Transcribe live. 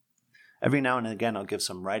Every now and again, I'll give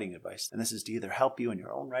some writing advice, and this is to either help you in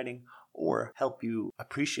your own writing or help you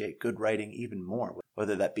appreciate good writing even more,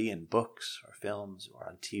 whether that be in books or films or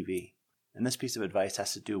on TV. And this piece of advice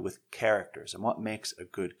has to do with characters and what makes a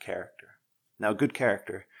good character. Now, a good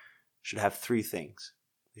character should have three things.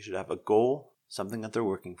 They should have a goal, something that they're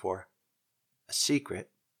working for, a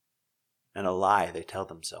secret, and a lie they tell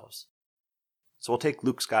themselves. So we'll take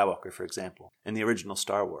Luke Skywalker, for example, in the original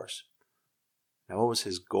Star Wars. Now, what was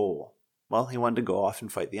his goal? Well, he wanted to go off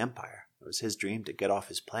and fight the Empire. It was his dream to get off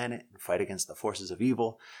his planet and fight against the forces of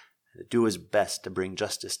evil and to do his best to bring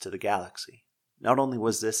justice to the galaxy. Not only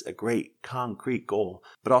was this a great, concrete goal,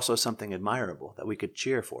 but also something admirable that we could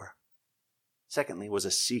cheer for. Secondly was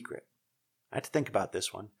a secret. I had to think about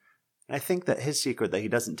this one, and I think that his secret that he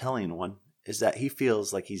doesn't tell anyone is that he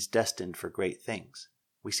feels like he's destined for great things.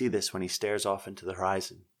 We see this when he stares off into the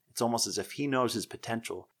horizon. It's almost as if he knows his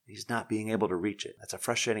potential, and he's not being able to reach it. That's a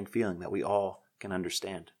frustrating feeling that we all can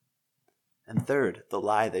understand. And third, the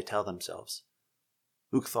lie they tell themselves.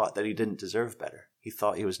 Luke thought that he didn't deserve better. He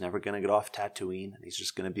thought he was never going to get off Tatooine, and he's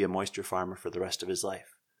just going to be a moisture farmer for the rest of his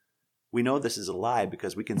life. We know this is a lie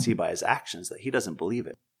because we can see by his actions that he doesn't believe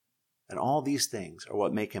it. And all these things are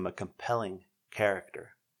what make him a compelling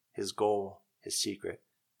character. His goal, his secret,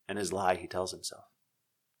 and his lie he tells himself.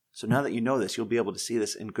 So now that you know this, you'll be able to see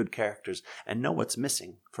this in good characters and know what's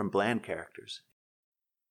missing from bland characters